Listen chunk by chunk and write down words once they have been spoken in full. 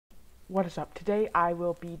What is up? Today I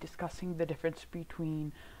will be discussing the difference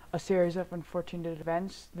between A Series of Unfortunate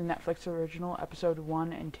Events, the Netflix original, episode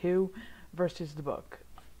 1 and 2, versus the book.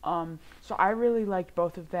 So I really liked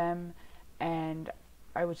both of them, and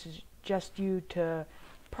I would suggest you to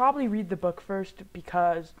probably read the book first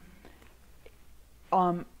because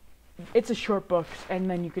it's a short book, and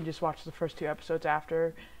then you can just watch the first 2 episodes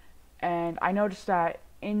after. And I noticed that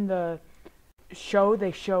in the show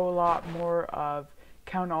they show a lot more of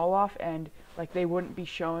Count Olaf, and like they wouldn't be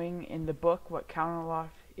showing in the book what Count Olaf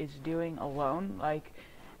is doing alone. Like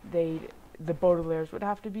the Baudelaires would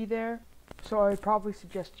have to be there. So I would probably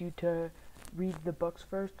suggest you to read the books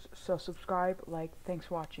first. So subscribe, like, thanks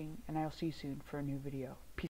for watching, and I'll see you soon for a new video. Peace.